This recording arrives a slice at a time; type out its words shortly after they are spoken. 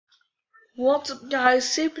What's up guys,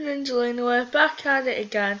 Super Ninja Luna, we're back at it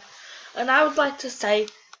again, and I would like to say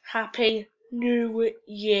Happy New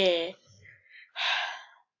Year.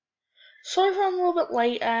 Sorry if I'm a little bit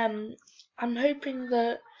late, I'm hoping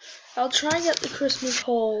that I'll try and get the Christmas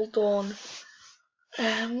haul done.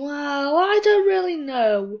 Well, I don't really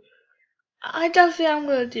know. I don't think I'm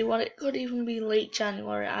going to do one, it could even be late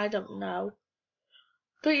January, I don't know.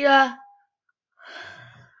 But yeah,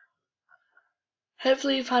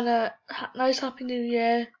 hopefully you've had a nice Happy New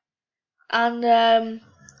Year, and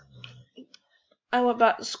I went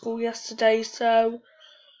back to school yesterday, so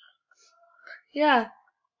yeah.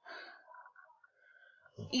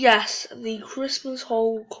 Yes, the Christmas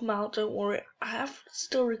haul will come out, don't worry. I have to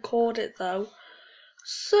still record it though.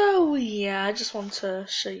 So yeah, I just want to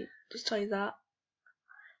just tell you that.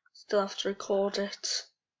 Still have to record it.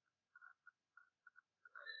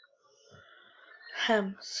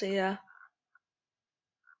 So yeah.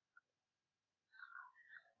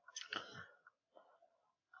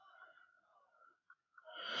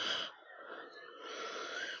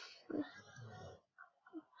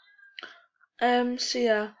 So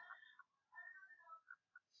yeah.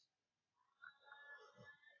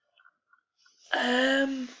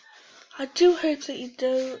 I do hope that you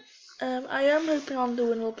do. I am hoping on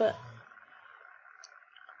doing a little bit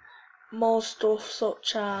more stuff,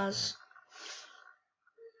 such as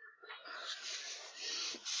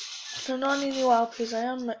not only new LPs, I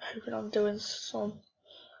am hoping on doing some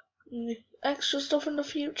extra stuff in the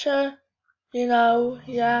future. You know,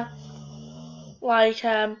 yeah, like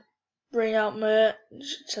bring out merch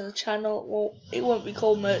to the channel. Well, it won't be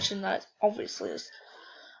called merchandise, obviously.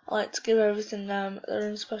 I like to give everything their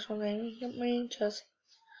own special name. You get me? Just,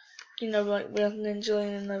 like we have Ninja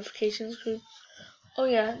Luna notifications group. Oh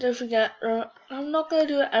yeah, don't forget. I'm not gonna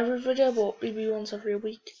do it every video, but maybe once every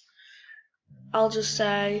week. I'll just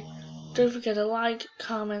say, don't forget to like,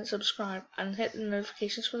 comment, subscribe, and hit the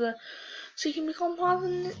notifications so you can become part of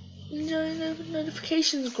the Ninja Luna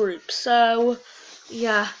notifications group. So,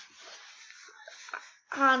 yeah.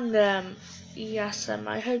 And yes,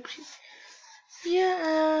 I hope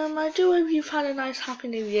I do hope you've had a nice Happy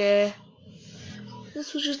New Year.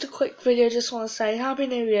 This was just a quick video, just want to say Happy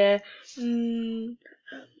New Year. I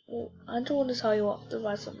don't want to tell you what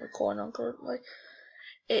device I'm recording on currently.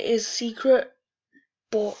 It is secret,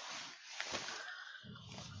 but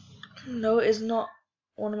no, it is not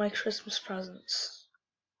one of my Christmas presents.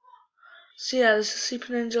 So yeah, this is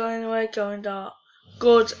Super Ninja anyway, going dark.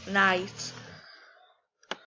 Good night.